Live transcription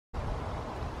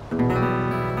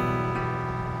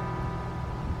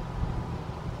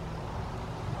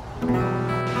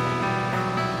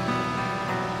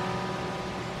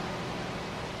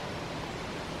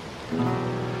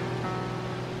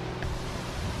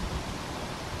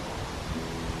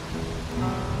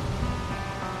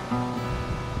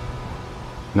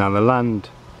Now the land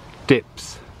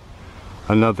dips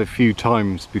another few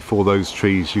times before those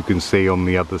trees you can see on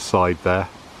the other side there.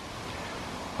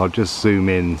 I'll just zoom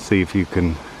in, see if you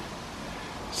can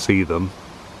see them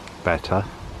better.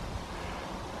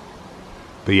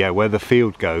 But yeah, where the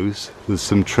field goes, there's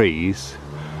some trees,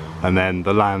 and then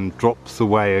the land drops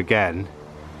away again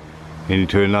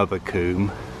into another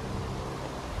coombe.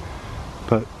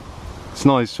 But it's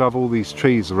nice to have all these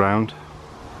trees around.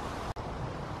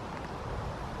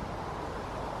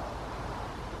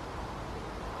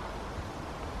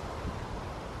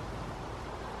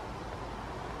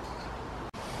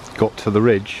 Got to the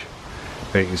ridge,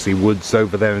 you can see woods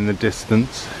over there in the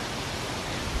distance.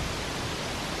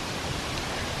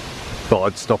 Thought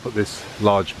I'd stop at this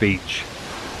large beach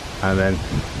and then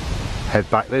head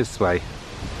back this way.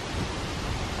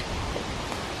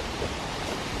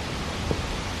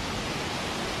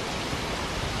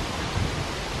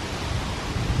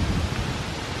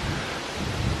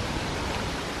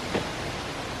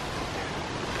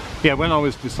 Yeah, when I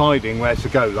was deciding where to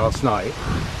go last night,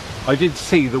 I did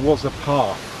see there was a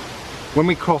path. When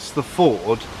we cross the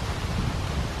ford,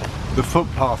 the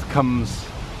footpath comes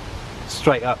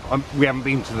straight up. We haven't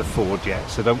been to the ford yet,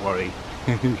 so don't worry.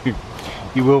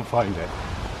 You will find it.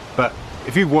 But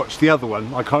if you've watched the other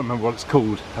one, I can't remember what it's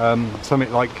called,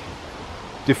 something like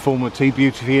Deformity,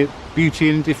 Beauty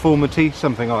and Deformity,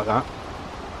 something like that.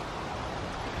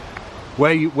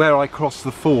 Where I crossed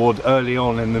the ford early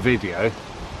on in the video,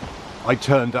 I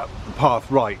turned up the path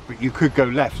right, but you could go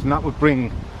left, and that would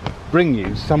bring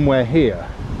you somewhere here,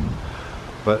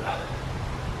 but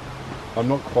I'm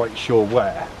not quite sure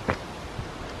where,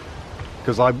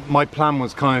 because my plan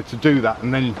was kind of to do that,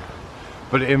 and then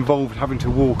but it involved having to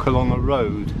walk along a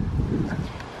road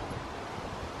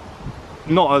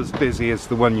not as busy as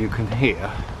the one you can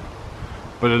hear,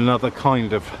 but another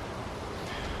kind of,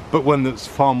 but one that's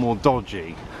far more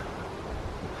dodgy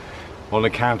on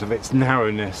account of its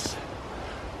narrowness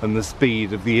and the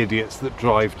speed of the idiots that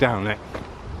drive down it.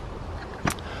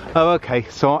 Oh, okay,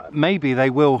 so maybe they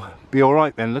will be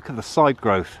alright then. Look at the side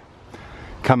growth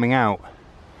coming out.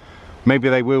 Maybe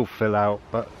they will fill out,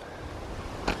 but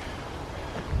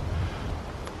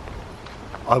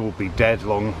I will be dead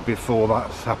long before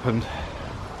that's happened.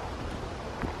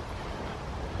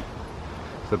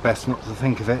 So best not to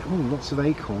think of it. Oh, lots of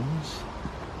acorns.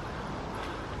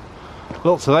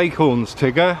 Lots of acorns,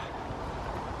 Tigger.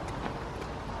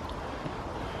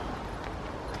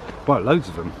 Well, loads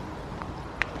of them.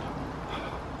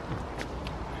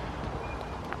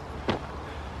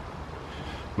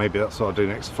 Maybe that's what I'll do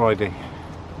next Friday.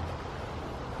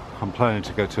 I'm planning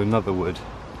to go to another wood,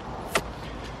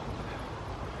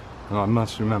 and I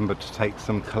must remember to take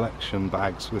some collection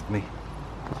bags with me.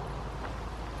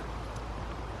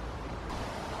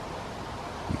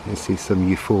 You can see some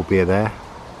euphorbia there,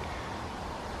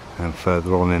 and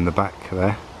further on in the back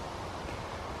there.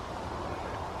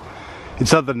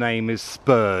 Its other name is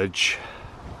spurge.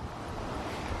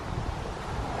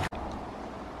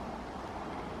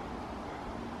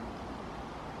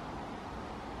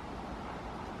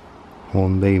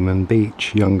 Hornbeam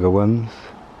Beach, younger ones.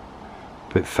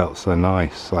 But it felt so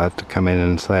nice, so I had to come in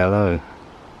and say hello.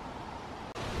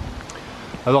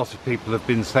 A lot of people have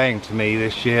been saying to me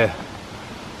this year,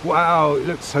 wow, it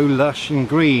looks so lush and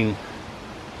green.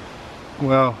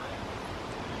 Well,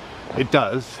 it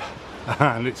does.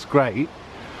 And it's great,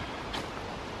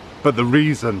 but the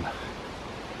reason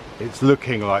it's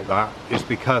looking like that is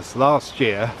because last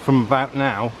year, from about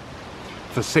now,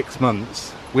 for 6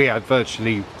 months we had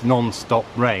virtually non-stop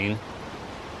rain,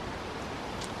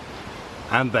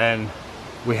 and then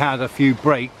we had a few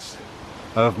breaks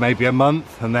of maybe a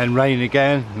month, and then rain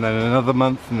again, and then another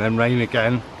month, and then rain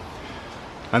again,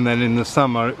 and then in the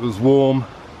summer it was warm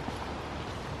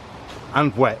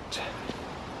and wet.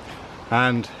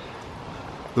 And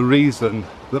the reason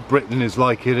that Britain is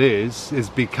like it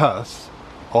is because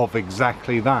of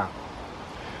exactly that.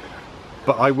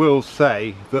 But I will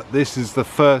say that this is the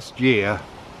first year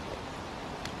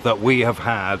that we have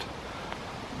had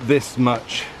this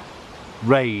much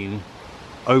rain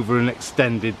over an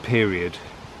extended period.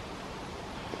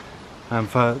 And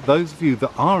for those of you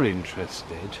that are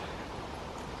interested,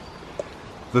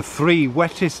 the 3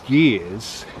 wettest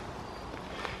years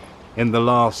in the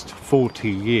last 40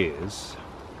 years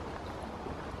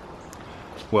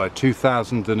were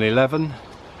 2011,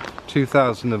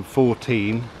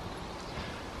 2014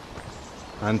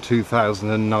 and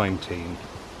 2019.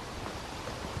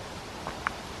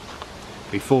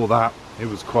 Before that it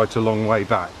was quite a long way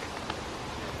back,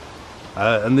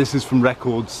 and this is from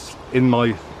records in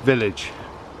my village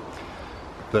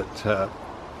that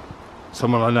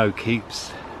someone I know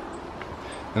keeps.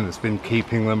 and it's been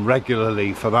keeping them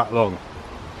regularly for that long.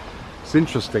 It's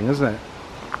interesting, isn't it?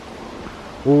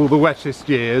 All the wettest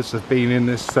years have been in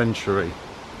this century.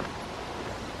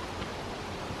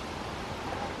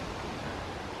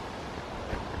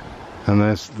 And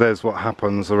there's what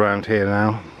happens around here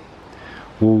now.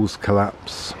 Walls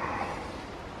collapse.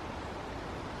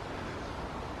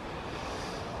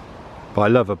 But I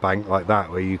love a bank like that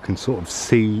where you can sort of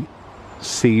see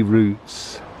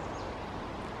roots.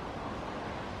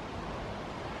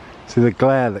 See the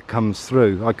glare that comes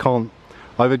through.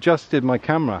 I've adjusted my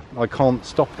camera. I can't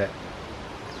stop it.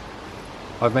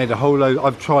 I've made a whole load,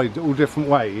 I've tried all different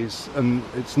ways and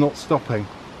it's not stopping.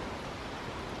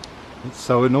 It's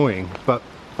so annoying, but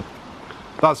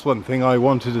that's one thing I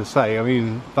wanted to say. I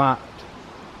mean, that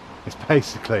is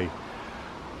basically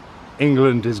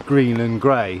England is green and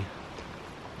grey.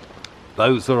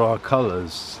 Those are our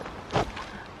colours,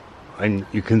 and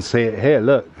you can see it here.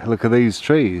 Look at these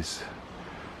trees,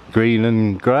 green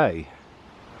and grey,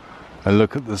 and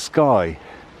look at the sky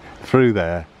through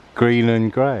there, green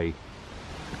and grey.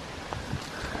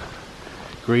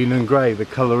 Green and grey, the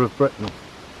colour of Britain.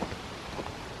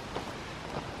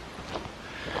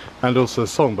 And also a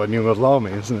song by New Model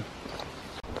Army, isn't it?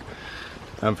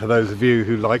 And for those of you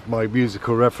who like my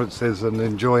musical references and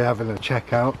enjoy having a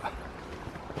check out,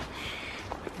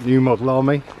 New Model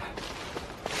Army.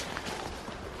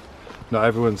 Not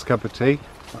everyone's cup of tea,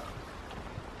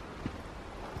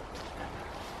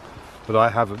 but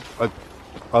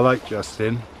I like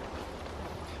Justin.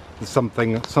 There's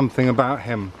something about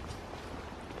him.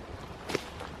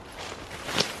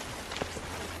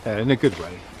 Yeah, in a good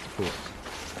way, of course.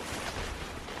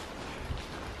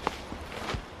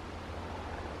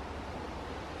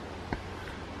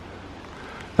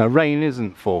 Now, rain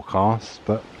isn't forecast,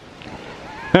 but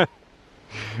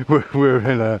we're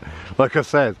in a, like I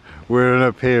said, we're in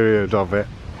a period of it.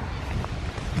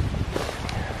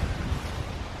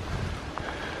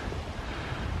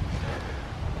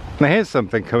 Now here's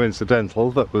something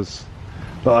coincidental that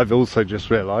I've also just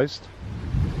realised.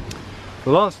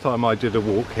 The last time I did a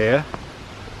walk here,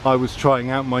 I was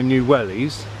trying out my new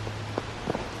wellies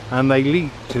and they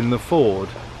leaked in the ford.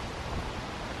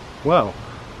 Well,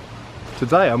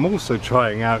 today I'm also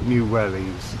trying out new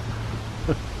wellies.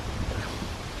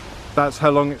 That's how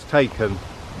long it's taken.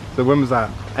 So when was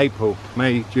that? April,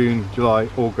 May, June, July,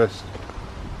 August.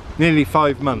 Nearly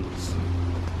 5 months.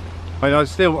 I mean,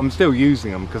 I'm still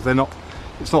using them because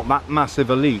it's not that massive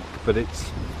a leak, but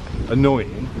it's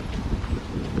annoying.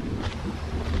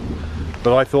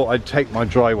 But I thought I'd take my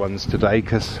dry ones today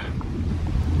because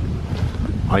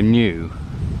I knew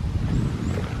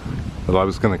that I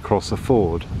was going to cross a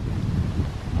ford.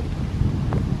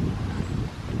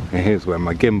 And here's where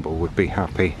my gimbal would be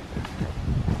happy.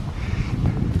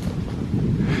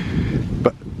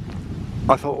 But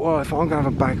I thought, well, if I'm going to have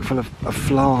a bag full of a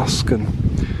flask and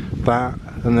that,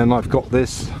 and then I've got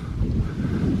this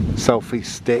selfie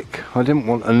stick, I didn't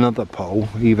want another pole,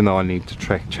 even though I need to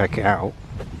check it out.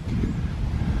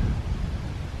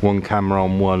 One camera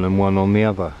on one and one on the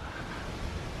other.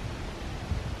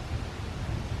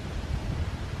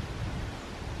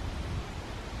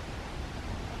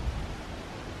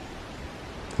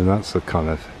 And that's a kind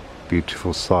of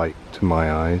beautiful sight to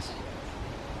my eyes.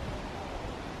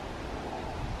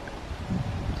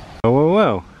 Oh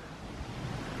well,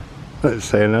 let's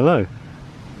say hello.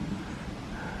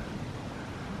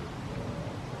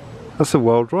 That's a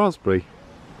wild raspberry.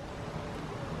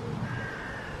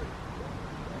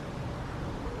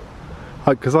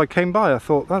 Because I came by, I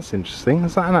thought, that's interesting.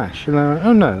 Is that an ash? And I went,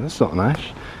 oh no, that's not an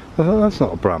ash. I thought, that's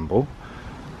not a bramble.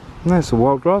 No, it's a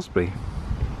wild raspberry.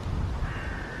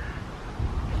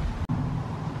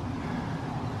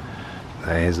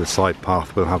 There's a side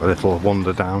path, we'll have a little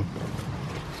wander down.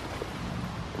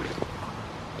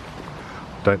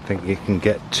 Don't think you can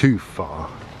get too far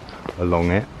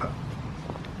along it, but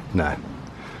no,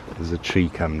 there's a tree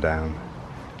come down.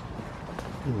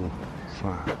 Ooh, what's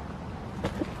that?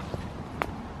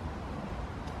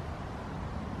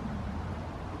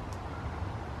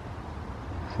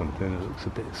 Something that looks a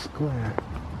bit square.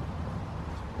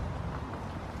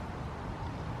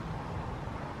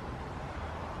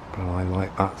 But I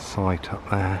like that site up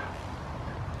there.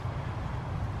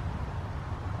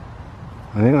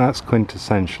 I think that's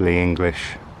quintessentially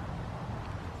English.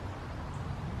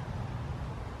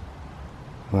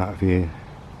 That view.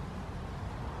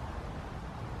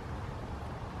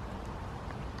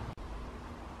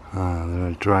 Ah, there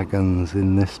are dragons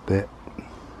in this bit.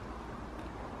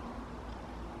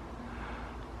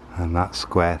 And that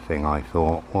square thing, I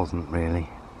thought, wasn't really.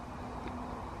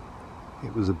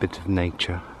 It was a bit of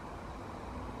nature.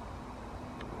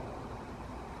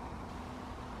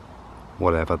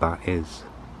 whatever that is.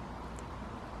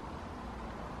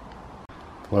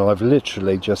 Well, I've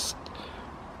literally just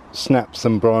snapped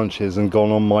some branches and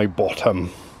gone on my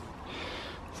bottom.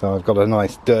 So I've got a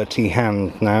nice dirty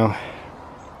hand now.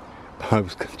 I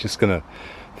was just going to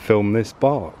film this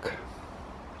bark.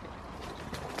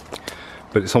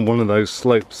 But it's on one of those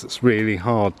slopes that's really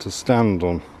hard to stand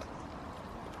on.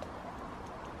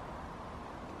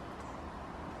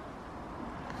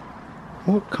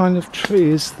 What kind of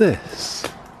tree is this?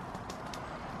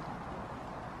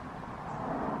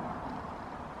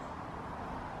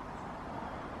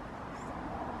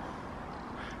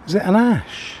 Is it an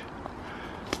ash?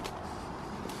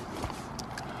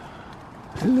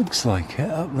 It looks like it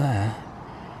up there.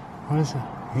 What is it?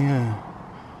 Yeah.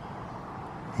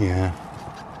 Yeah.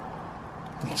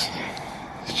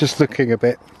 It's just looking a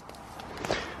bit...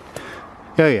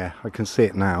 Yeah, I can see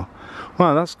it now.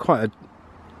 Wow, that's quite a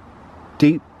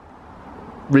deep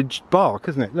ridged bark,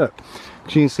 isn't it? Look,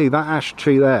 you can see that ash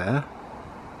tree there.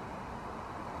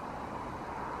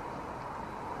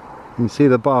 You can see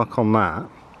the bark on that.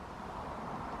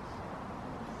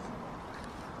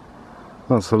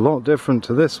 That's a lot different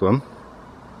to this one.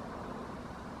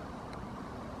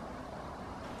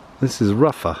 This is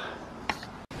rougher.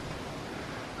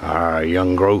 Ah,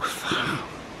 young growth.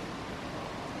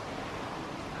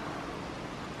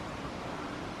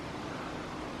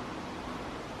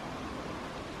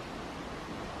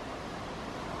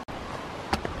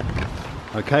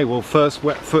 Okay, well, first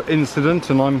wet foot incident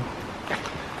and I'm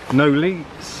no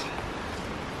leaks.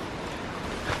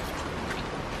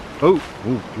 Oh,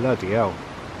 bloody hell.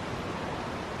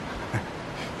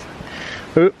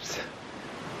 Oops.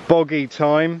 Boggy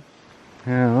time.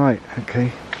 Yeah, right,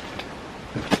 okay.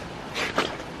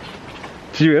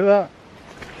 Did you hear that?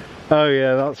 Oh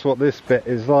yeah, that's what this bit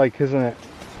is like, isn't it?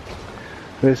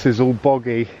 This is all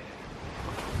boggy.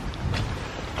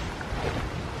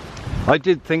 I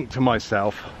did think to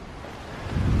myself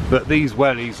that these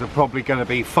wellies are probably going to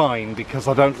be fine because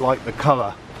I don't like the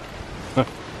colour.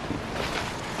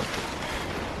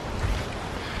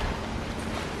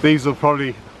 These will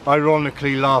probably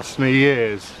ironically last me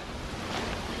years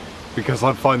because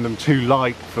I find them too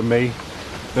light for me.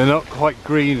 They're not quite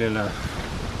green enough.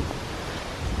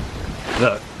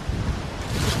 Look,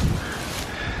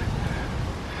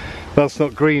 that's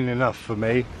not green enough for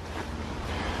me.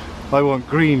 I want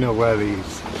greener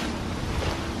wellies.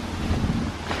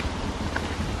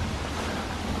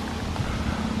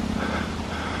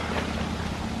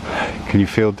 Can you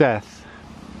feel death?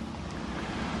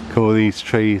 Look at all these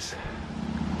trees.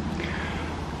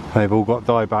 They've all got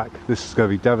dieback. This is going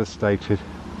to be devastated.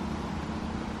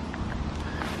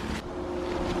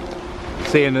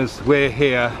 Seeing as we're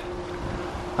here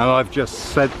and I've just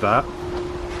said that,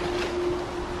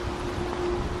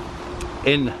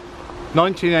 in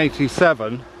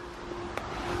 1987,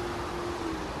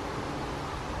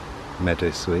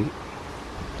 meadow sweet.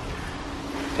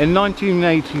 In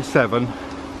 1987,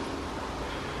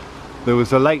 there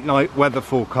was a late night weather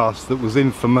forecast that was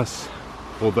infamous,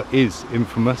 or that is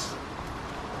infamous,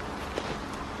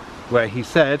 where he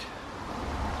said,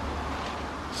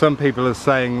 some people are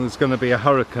saying there's going to be a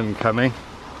hurricane coming,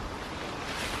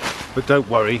 but don't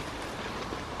worry,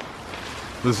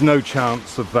 there's no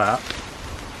chance of that.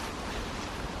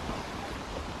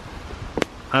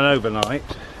 And overnight,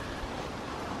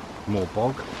 more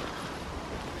bog,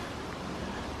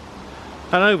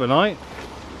 and overnight,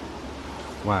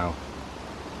 wow,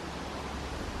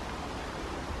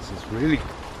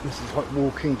 this is like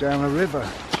walking down a river.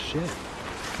 Shit.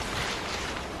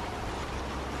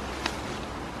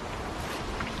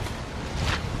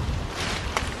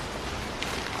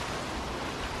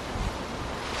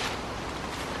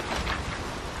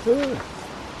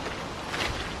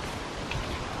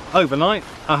 Overnight,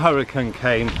 a hurricane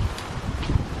came.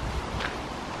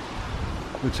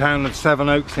 The town of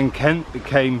Sevenoaks in Kent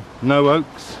became No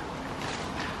Oaks.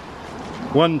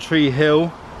 One Tree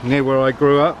Hill, near where I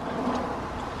grew up,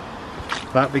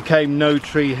 that became No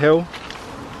Tree Hill.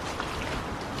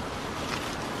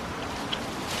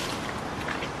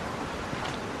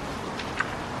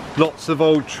 Lots of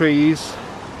old trees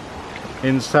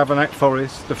in Savernake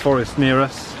Forest, the forest near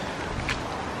us,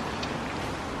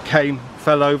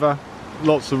 fell over.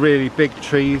 Lots of really big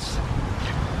trees.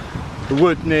 The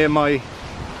wood near my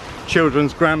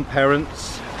children's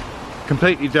grandparents,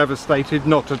 completely devastated,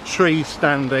 not a tree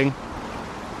standing.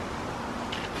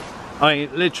 I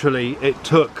mean, literally, it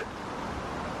took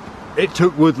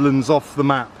woodlands off the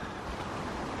map,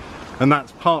 and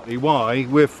that's partly why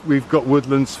we've got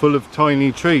woodlands full of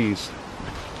tiny trees,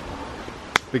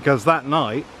 because that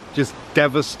night just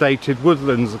devastated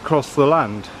woodlands across the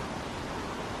land.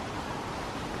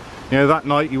 You know, that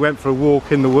night you went for a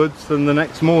walk in the woods and the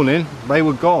next morning they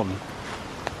were gone.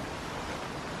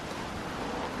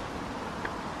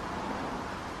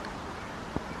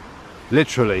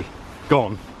 Literally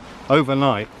gone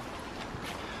overnight.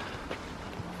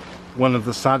 One of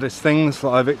the saddest things that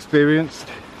I've experienced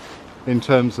in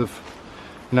terms of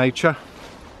nature.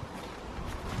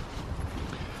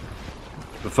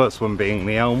 The first one being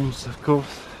the elms, of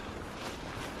course.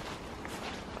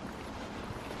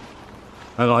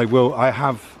 And I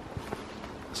have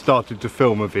started to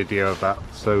film a video of that,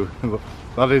 so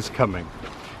that is coming.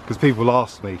 Because people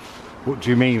ask me, what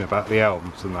do you mean about the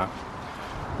elms and that?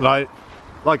 Like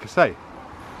I say,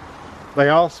 they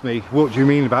ask me, what do you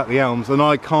mean about the elms? And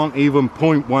I can't even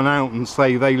point one out and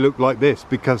say they look like this,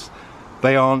 because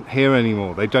they aren't here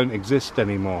anymore. They don't exist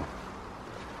anymore.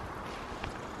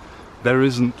 There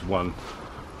isn't one.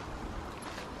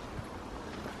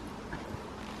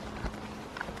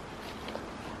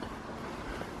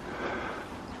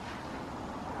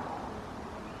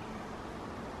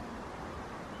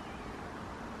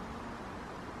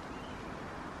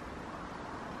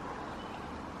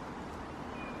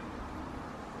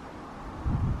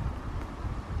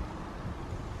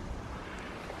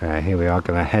 Here we are,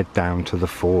 going to head down to the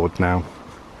ford now.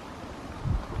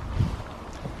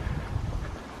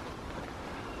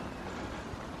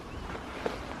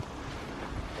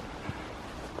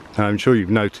 I'm sure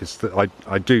you've noticed that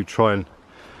I do try and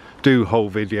do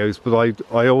whole videos, but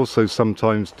I also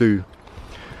sometimes do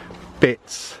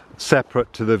bits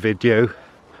separate to the video, you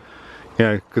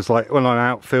know, because like when I'm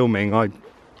out filming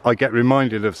I get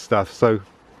reminded of stuff, so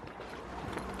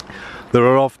there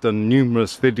are often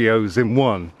numerous videos in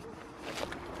one.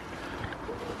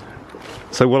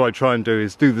 So what I try and do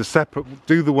is do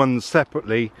the ones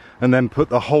separately and then put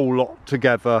the whole lot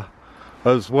together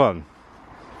as one.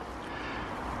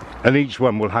 And each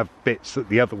one will have bits that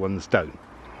the other ones don't.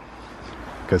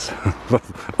 Because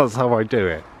that's how I do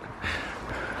it.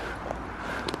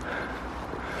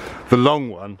 The long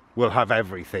one will have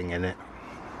everything in it.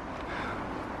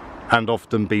 And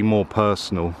often be more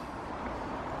personal.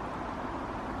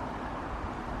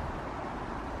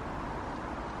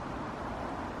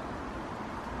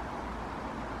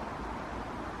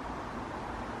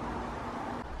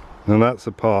 And that's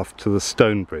a path to the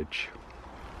stone bridge.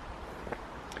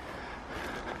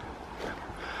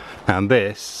 And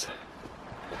this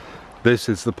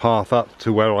is the path up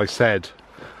to where I said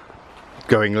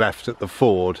going left at the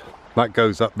ford. That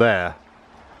goes up there,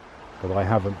 but I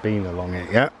haven't been along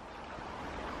it yet.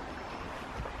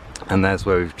 And there's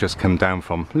where we've just come down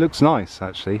from. It looks nice,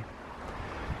 actually.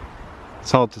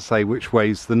 It's hard to say which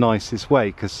way's the nicest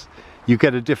way, because you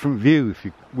get a different view.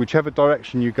 Whichever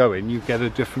direction you go in, you get a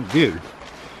different view.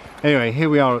 Anyway, here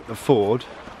we are at the ford.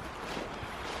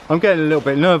 I'm getting a little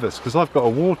bit nervous because I've got a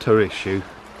water issue.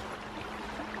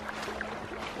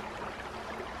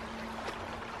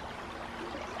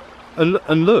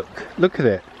 And look at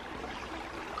it.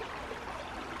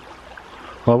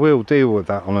 I will deal with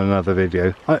that on another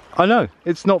video. I know,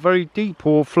 it's not very deep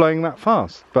or flowing that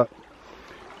fast, but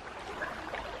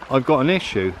I've got an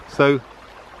issue, so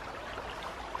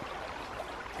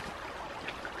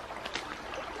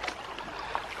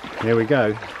here we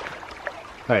go.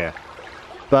 Oh yeah,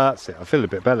 that's it. I feel a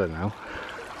bit better now.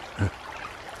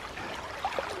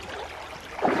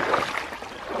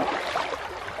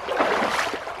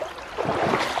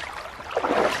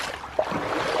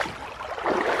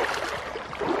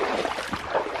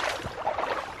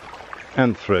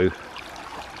 And through.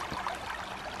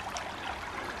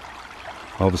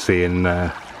 Obviously in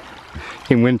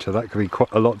winter that could be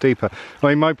quite a lot deeper. I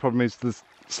mean, my problem is the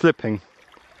slipping,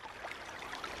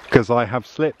 because I have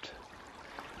slipped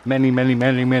many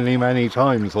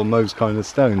times on those kind of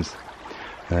stones.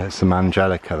 There's some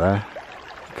angelica there.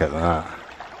 Look at that.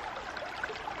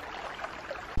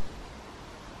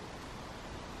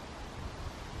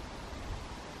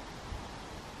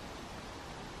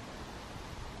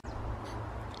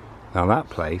 Now that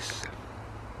place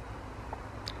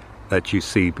that you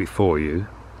see before you,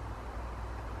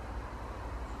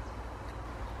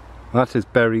 that is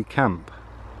Berry Camp,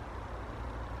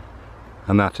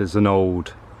 and that is an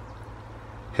old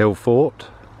hill fort.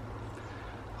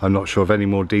 I'm not sure of any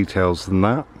more details than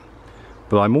that,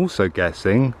 but I'm also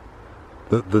guessing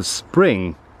that the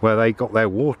spring where they got their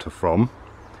water from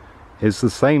is the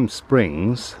same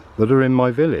springs that are in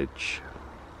my village.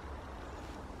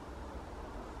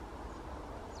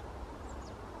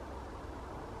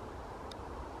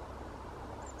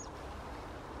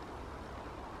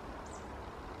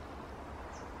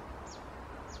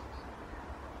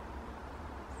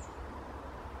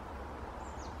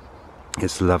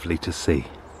 It's lovely to see.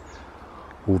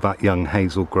 all that young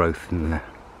hazel growth in there.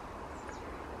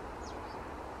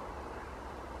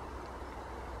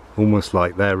 Almost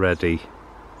like they're ready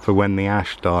for when the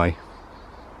ash die,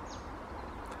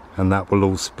 and that will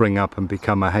all spring up and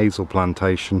become a hazel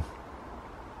plantation.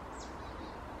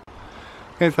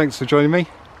 Okay, thanks for joining me.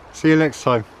 See you next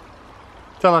time.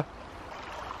 Ta-ra.